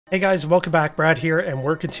Hey guys, welcome back. Brad here, and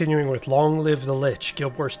we're continuing with Long Live the Lich,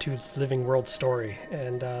 Guild Wars 2's Living World story.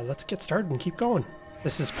 And let's get started and keep going.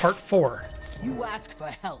 This is part 4. You ask for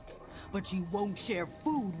help, but you won't share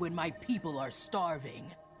food when my people are starving.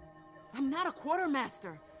 I'm not a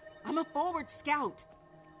quartermaster. I'm a forward scout.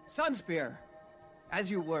 Sunspear,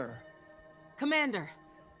 as you were. Commander,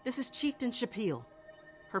 this is Chieftain Shapil.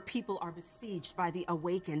 Her people are besieged by the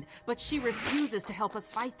Awakened, but she refuses to help us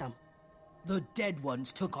fight them. The dead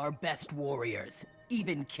ones took our best warriors,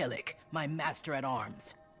 even Killick, my master at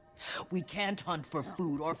arms. We can't hunt for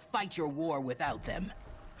food or fight your war without them.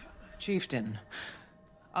 Chieftain,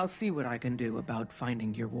 I'll see what I can do about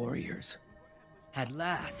finding your warriors. At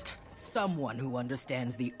last, someone who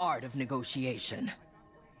understands the art of negotiation.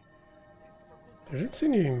 There didn't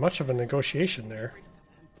seem to be much of a negotiation there.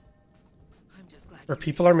 I'm just glad Where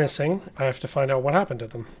people are missing, I have to find out what happened to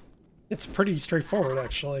them. It's pretty straightforward,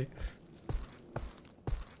 actually.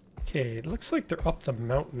 Okay, it looks like they're up the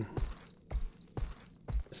mountain.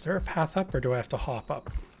 Is there a path up, or do I have to hop up?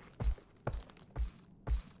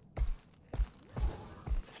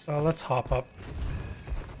 Let's hop up.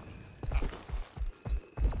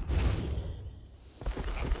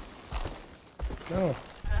 No.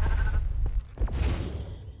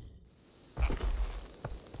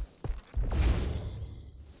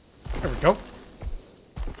 There we go.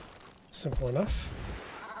 Simple enough.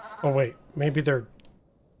 Oh wait, maybe there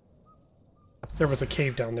was a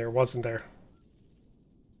cave down there, wasn't there?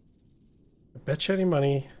 I bet you any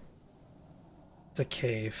money it's a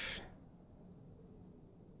cave.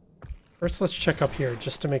 First, let's check up here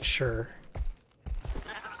just to make sure.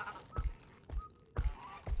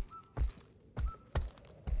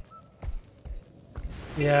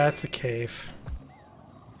 Yeah, it's a cave.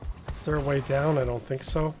 Is there a way down? I don't think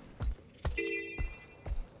so.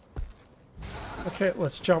 Okay,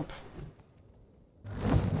 let's jump.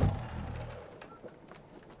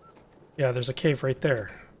 Yeah, there's a cave right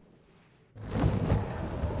there.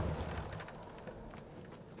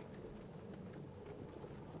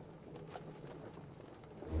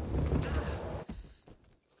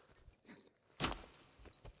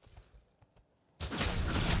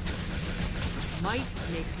 Might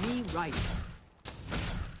makes me right.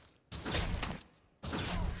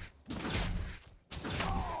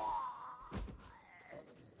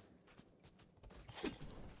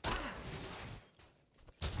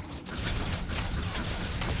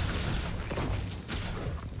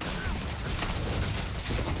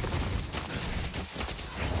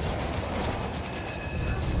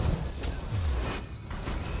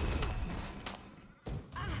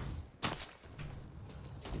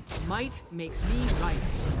 Might makes me right.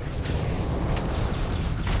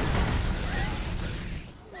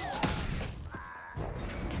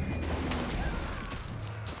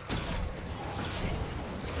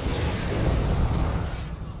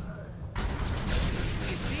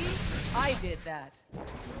 You see? I did that.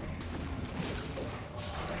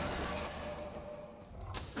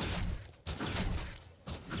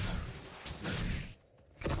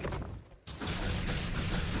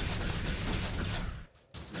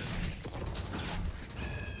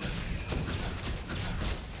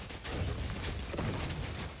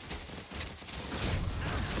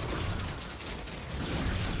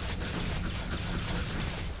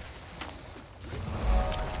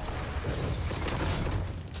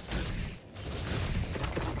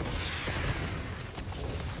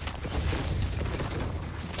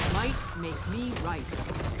 Might makes me right.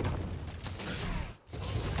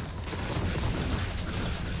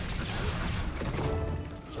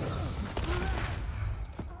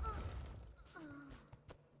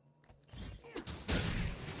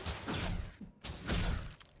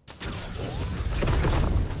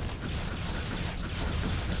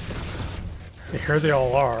 Here they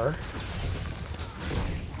all are.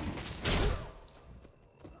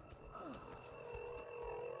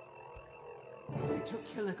 They took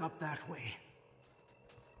Killick up that way.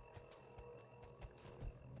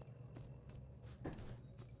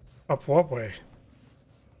 Up what way?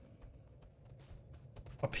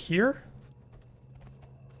 Up here?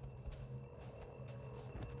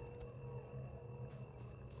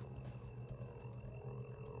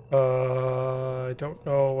 I don't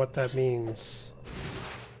know what that means.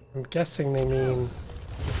 I'm guessing they mean...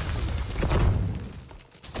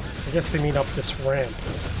 I guess they mean up this ramp.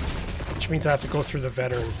 Which means I have to go through the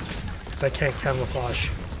veteran. Because I can't camouflage.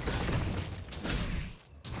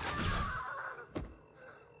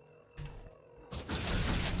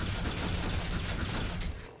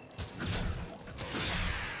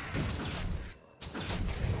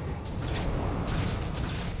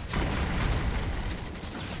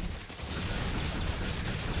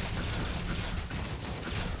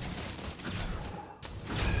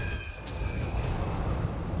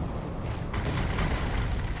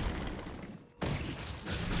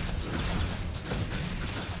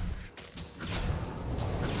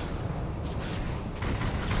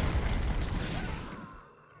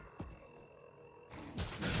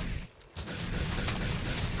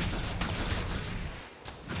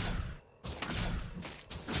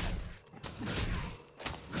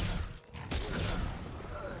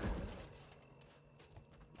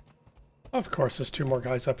 Of course, there's two more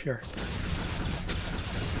guys up here.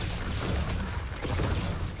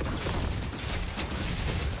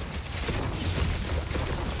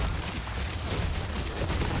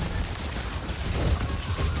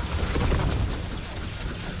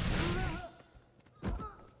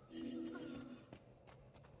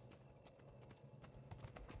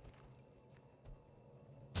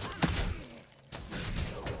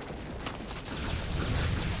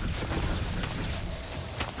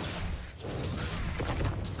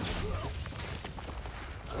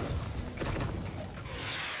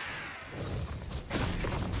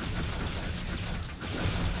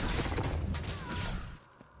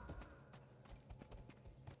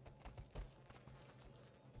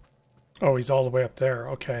 Oh, he's all the way up there.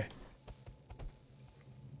 Okay.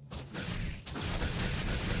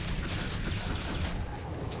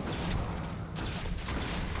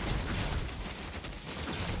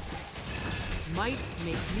 Might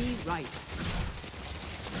makes me right.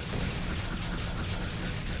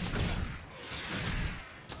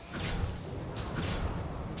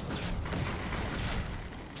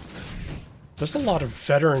 There's a lot of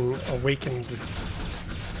veteran awakened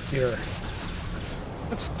here.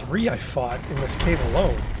 That's 3 I fought in this cave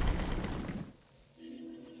alone.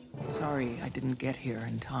 Sorry I didn't get here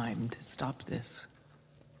in time to stop this.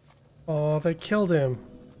 Oh, they killed him.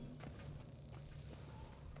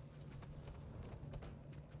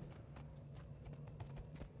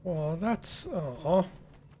 Well, that's... oh.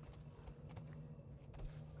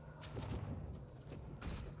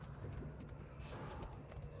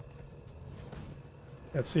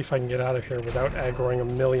 Let's see if I can get out of here without aggroing a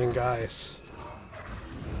million guys.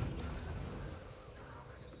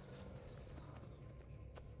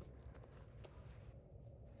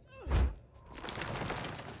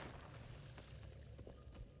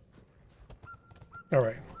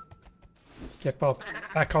 Alright. Get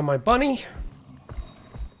back on my bunny.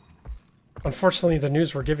 Unfortunately, the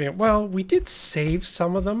news we're giving it... Well, we did save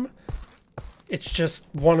some of them. It's just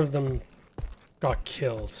one of them got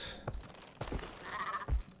killed.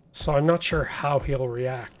 So I'm not sure how he'll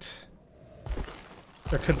react.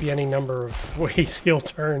 There could be any number of ways he'll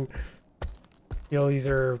turn. He'll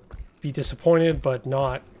either be disappointed but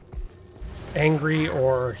not angry,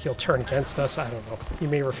 or he'll turn against us. I don't know. He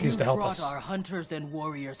may refuse to help us. You brought our hunters and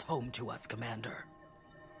warriors home to us, Commander.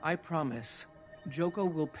 I promise, Joko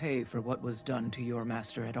will pay for what was done to your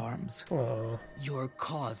master-at-arms. Your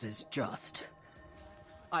cause is just.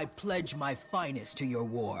 I pledge my finest to your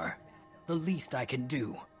war. The least I can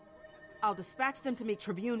do. I'll dispatch them to meet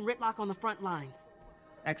Tribune Ritlock on the front lines.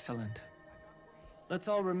 Excellent. Let's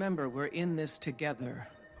all remember we're in this together.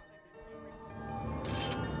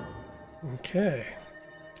 Okay.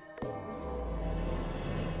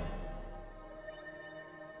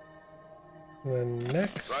 Then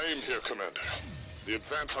next... I am here, Commander. The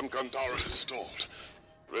advance on Gandara has stalled.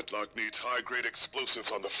 Ritlock needs high-grade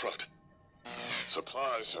explosives on the front.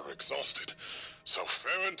 Supplies are exhausted, so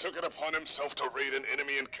Farron took it upon himself to raid an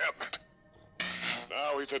enemy encampment.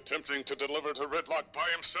 Now he's attempting to deliver to Ritlock by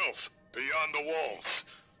himself, beyond the walls.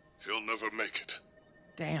 He'll never make it.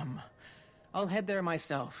 Damn. I'll head there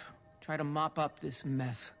myself. Try to mop up this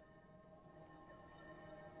mess.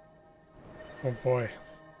 Oh boy.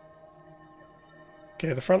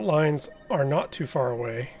 Okay, the front lines are not too far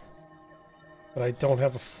away, but I don't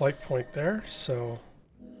have a flight point there, so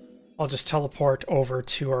I'll just teleport over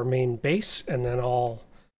to our main base, and then I'll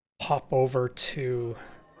hop over to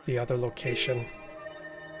the other location.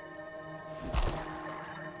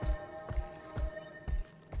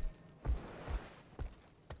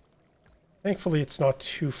 Thankfully, it's not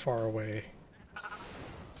too far away.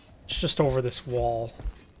 It's just over this wall.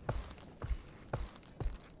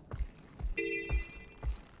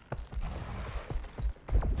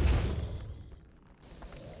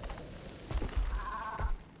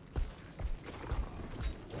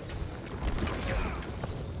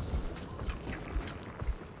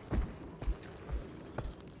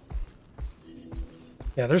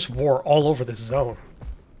 Yeah, there's war all over this zone.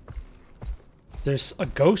 There's a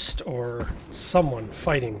ghost or someone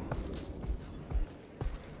fighting.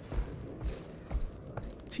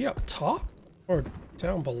 Is he up top? Or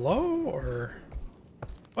down below? Or...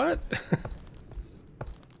 what?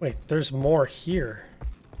 Wait, there's more here.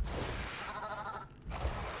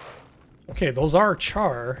 Okay, those are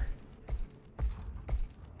char.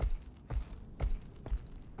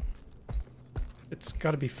 It's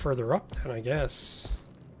got to be further up then, I guess.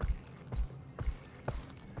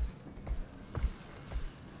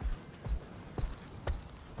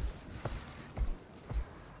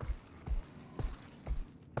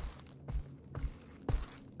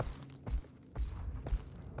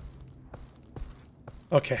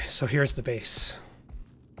 Okay, so here's the base.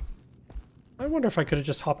 I wonder if I could have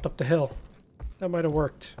just hopped up the hill. That might have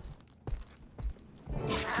worked.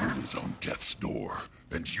 The fool is on death's door,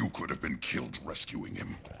 and you could have been killed rescuing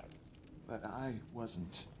him. But I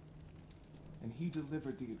wasn't. And he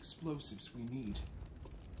delivered the explosives we need.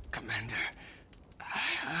 Commander,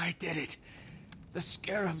 I did it. The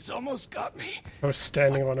scarabs almost got me. I was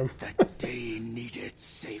standing on him. That day needed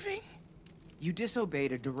saving. You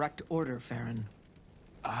disobeyed a direct order, Farron.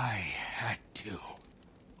 I had to.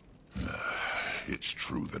 It's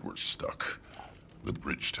true that we're stuck. The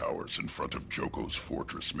bridge towers in front of Joko's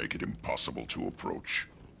fortress make it impossible to approach.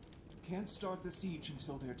 Can't start the siege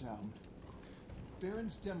until they're down.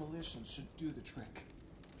 Farron's demolition should do the trick.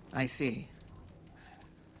 I see.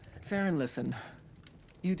 Farron, listen.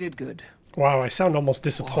 You did good. Wow, I sound almost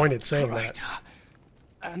disappointed saying that.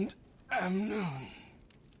 And Amnon.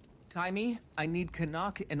 Taimi, I need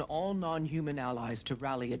Canuck and all non-human allies to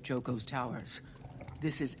rally at Joko's towers.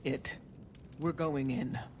 This is it. We're going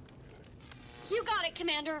in. You got it,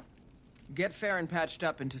 Commander. Get Farron patched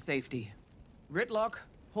up into safety. Ritlock,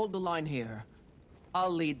 hold the line here. I'll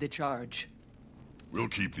lead the charge. We'll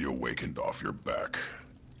keep the Awakened off your back.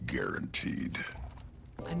 Guaranteed.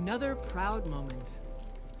 Another proud moment.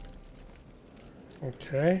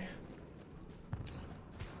 Okay.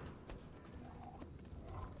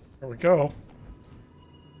 There we go.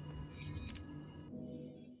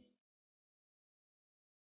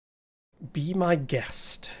 Be my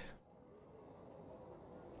guest.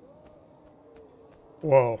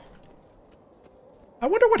 Whoa. I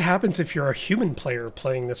wonder what happens if you're a human player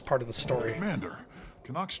playing this part of the story. Commander,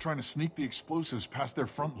 Canuck's trying to sneak the explosives past their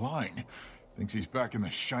front line. Thinks he's back in the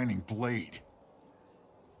Shining Blade.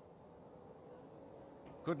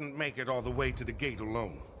 Couldn't make it all the way to the gate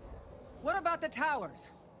alone. What about the towers?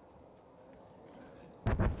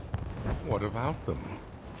 What about them?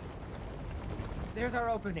 There's our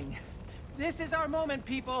opening. This is our moment,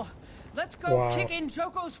 people. Let's go kick in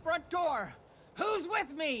Joko's front door. Who's with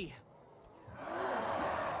me?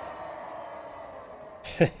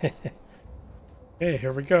 Hey,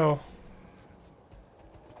 here we go.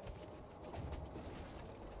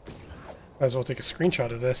 Might as well take a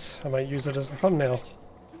screenshot of this. I might use it as the thumbnail.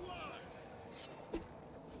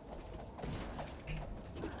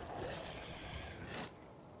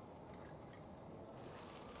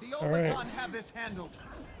 The Omicron have this handled.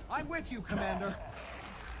 I'm with you, Commander.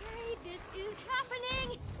 Hey, this is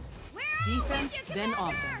happening. Where Defense, are you, then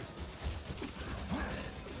Commander? offense.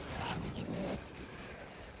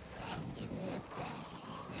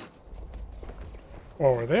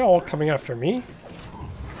 Whoa, are they all coming after me?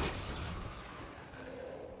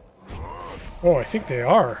 Oh, I think they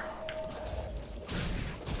are.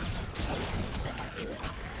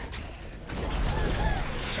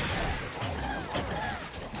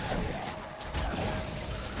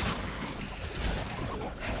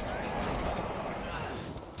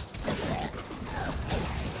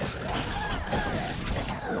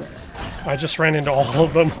 I just ran into all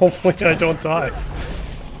of them. Hopefully I don't die.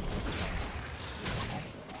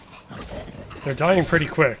 They're dying pretty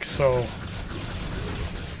quick, so...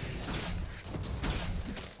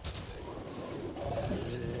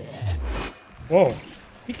 Whoa.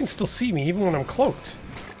 He can still see me even when I'm cloaked.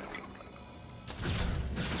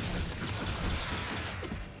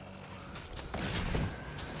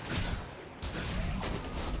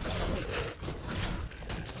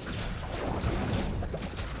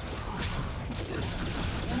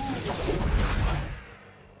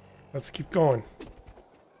 Let's keep going.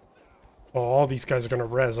 Oh, all these guys are gonna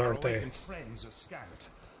res, aren't they? Friends are scattered.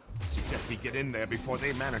 Suggest we get in there before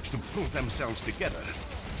they manage to pull themselves together.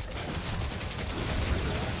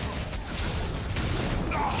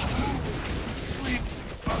 Sleep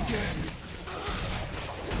again.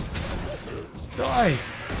 Die!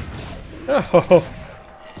 Oh!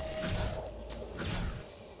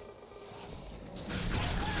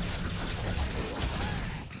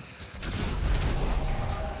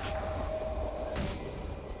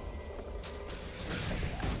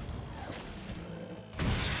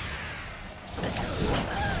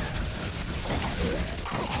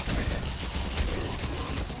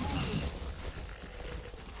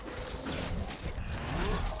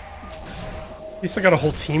 At least I got a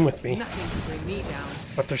whole team with me. Nothing to bring me down.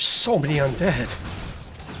 But there's so many undead.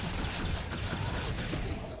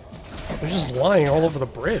 They're just lying all over the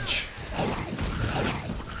bridge.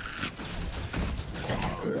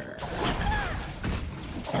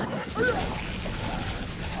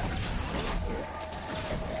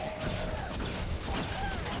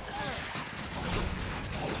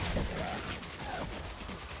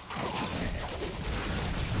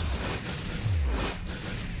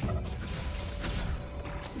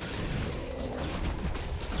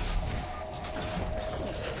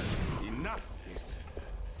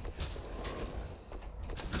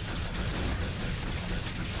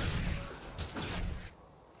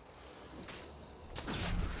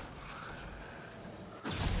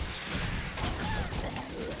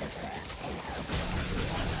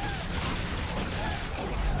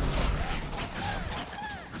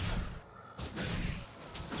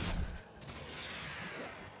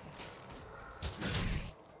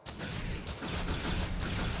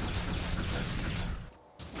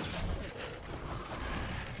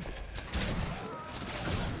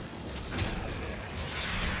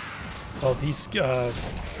 Oh,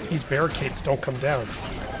 these barricades don't come down.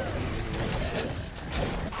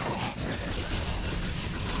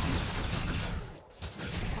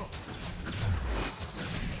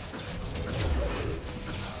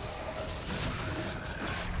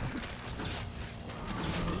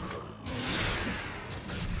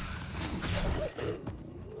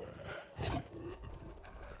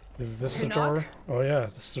 Is this the door? Oh yeah,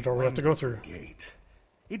 this is the door we have to go through. Gate.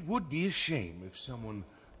 It would be a shame if someone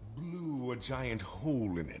blew a giant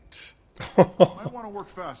hole in it. Might want to work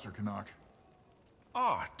faster, Canuck.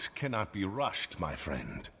 Art cannot be rushed, my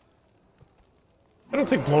friend. I don't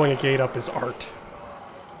think blowing a gate up is art.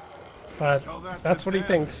 But that's what he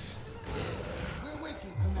thinks. We're with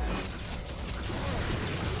you, Commander.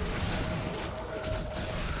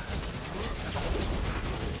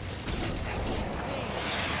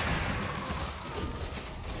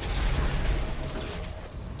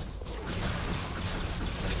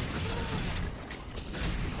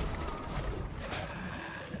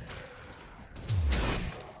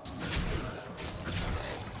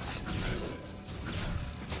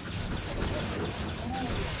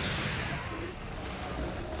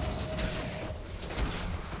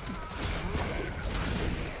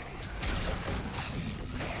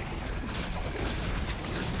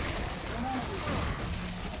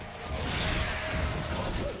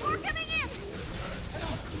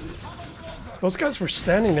 Those guys were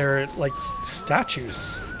standing there like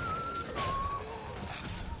statues.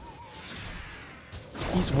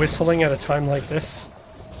 He's whistling at a time like this.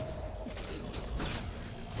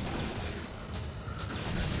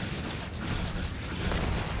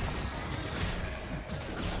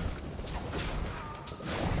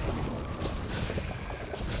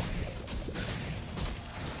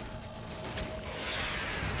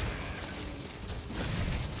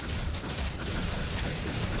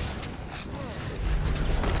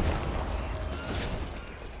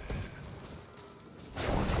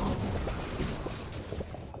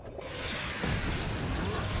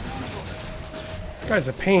 Guy's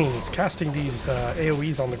a pain. He's casting these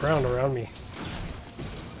AoEs on the ground around me.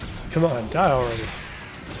 Come on, die already.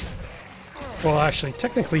 Well, actually,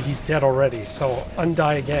 technically he's dead already, so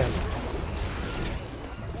undie again.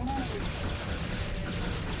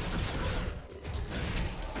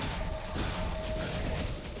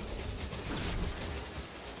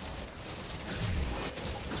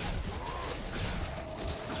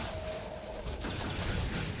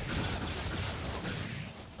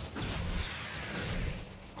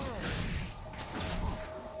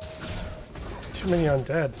 Too many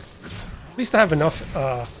undead. At least I have enough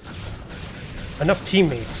enough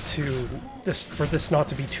teammates to for this not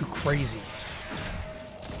to be too crazy.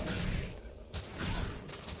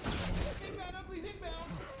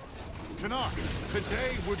 Canuck,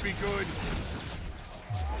 today would be good.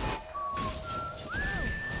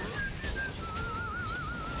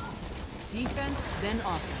 Defense, then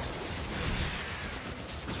offense.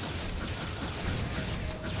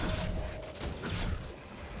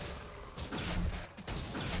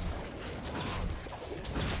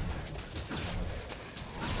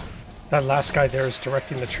 That last guy there is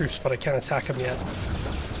directing the troops, but I can't attack him yet.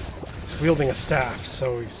 He's wielding a staff,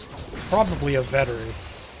 so he's probably a veteran.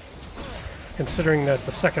 Considering that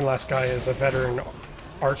the second last guy is a veteran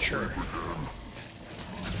archer.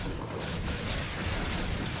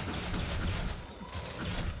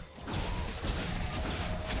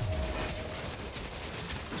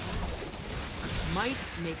 Might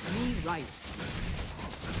makes me right.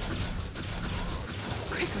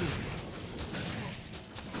 Quickly.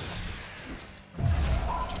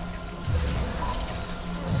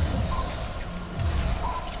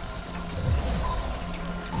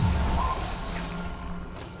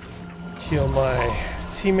 Heal my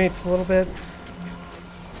teammates a little bit.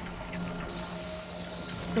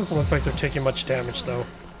 Doesn't look like they're taking much damage though.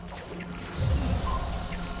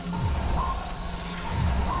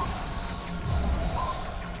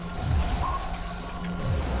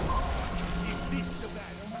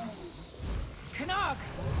 Canuck!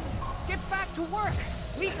 Get back to work!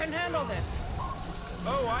 We can handle this!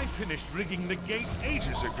 Oh, I finished rigging the gate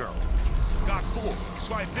ages ago. Got bored,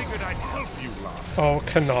 so I figured I'd help you lot. Oh,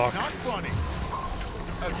 Canuck. Not funny.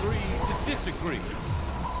 Agree to disagree.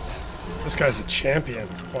 This guy's a champion.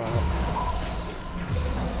 Wow.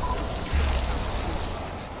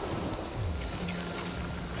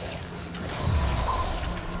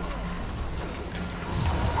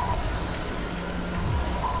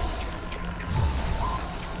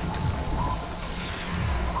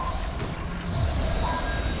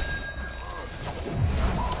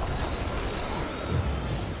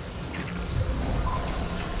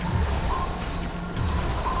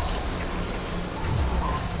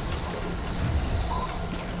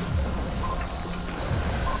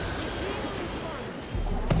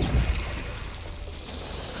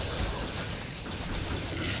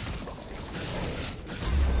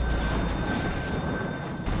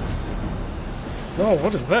 Oh,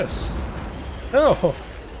 what is this? Oh!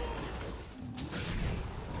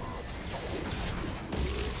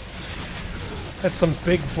 That's some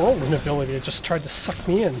big whirlwind ability that just tried to suck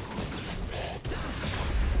me in.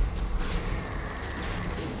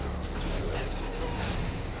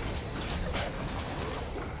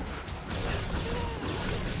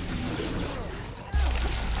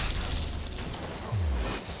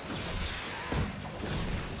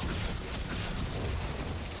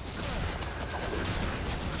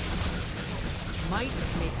 Might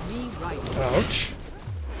makes me right. Ouch.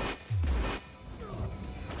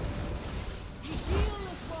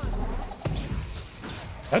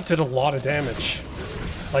 That did a lot of damage.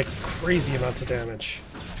 Like, crazy amounts of damage.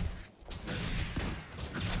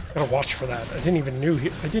 Gotta watch for that. I didn't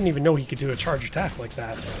even know he could do a charge attack like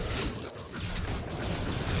that.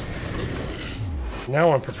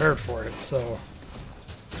 Now I'm prepared for it, so...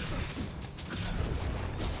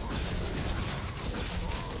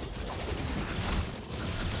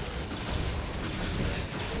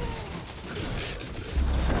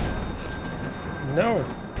 No.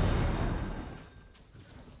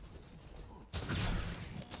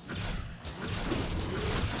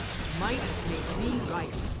 Might makes me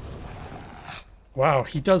right. Wow,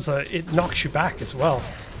 he does it knocks you back as well.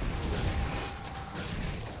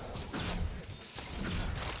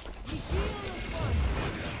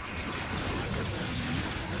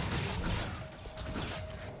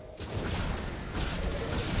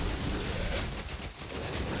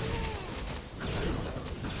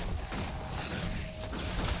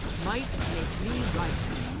 Might makes me right.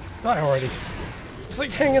 Die already. It's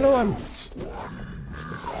like hanging on.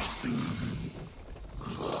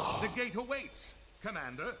 The gate awaits.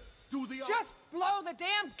 Commander, do the... Just blow the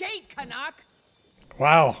damn gate, Canuck!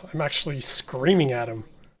 Wow, I'm actually screaming at him.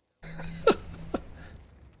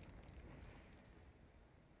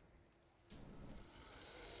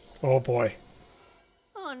 Oh boy.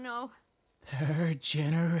 Oh no. Her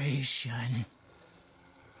generation.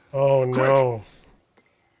 Oh no.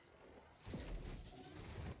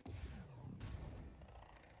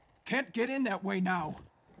 Can't get in that way now.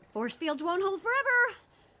 Force fields won't hold forever.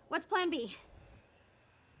 What's plan B?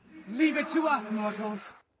 Leave it to us,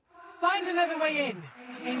 mortals. Find another way in,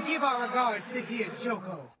 and give our regards to dear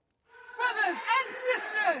Joko. Brothers and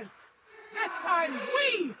sisters! This time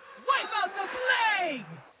we wipe out the plague!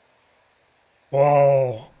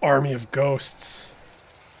 Whoa, army of ghosts.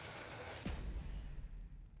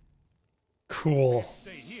 Cool.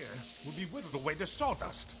 Stay here, we'll be whittled away to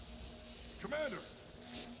sawdust. Commander!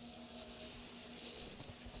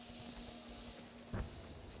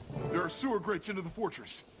 There are sewer grates into the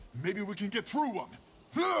fortress. Maybe we can get through one.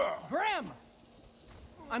 Bram!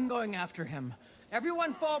 I'm going after him.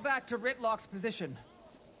 Everyone fall back to Ritlock's position.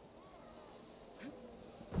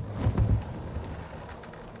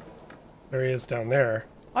 There he is down there.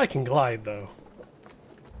 I can glide though.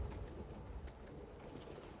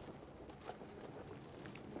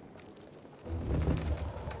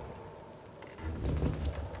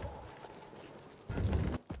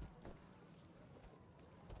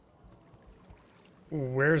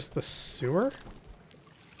 Where's the sewer?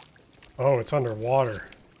 Oh, it's underwater.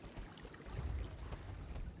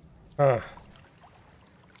 Huh.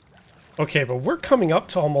 Okay, but we're coming up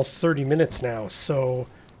to almost 30 minutes now, so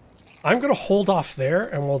I'm going to hold off there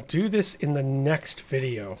and we'll do this in the next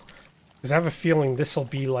video. Because I have a feeling this will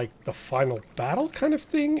be like the final battle kind of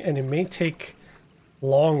thing, and it may take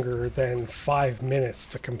longer than 5 minutes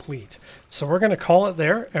to complete. So we're going to call it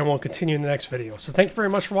there and we'll continue in the next video. So thank you very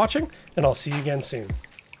much for watching, and I'll see you again soon.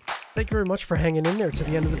 Thank you very much for hanging in there to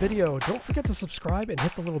the end of the video. Don't forget to subscribe and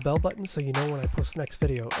hit the little bell button so you know when I post the next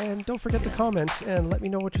video. And don't forget to comment and let me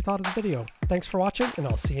know what you thought of the video. Thanks for watching, and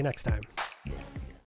I'll see you next time.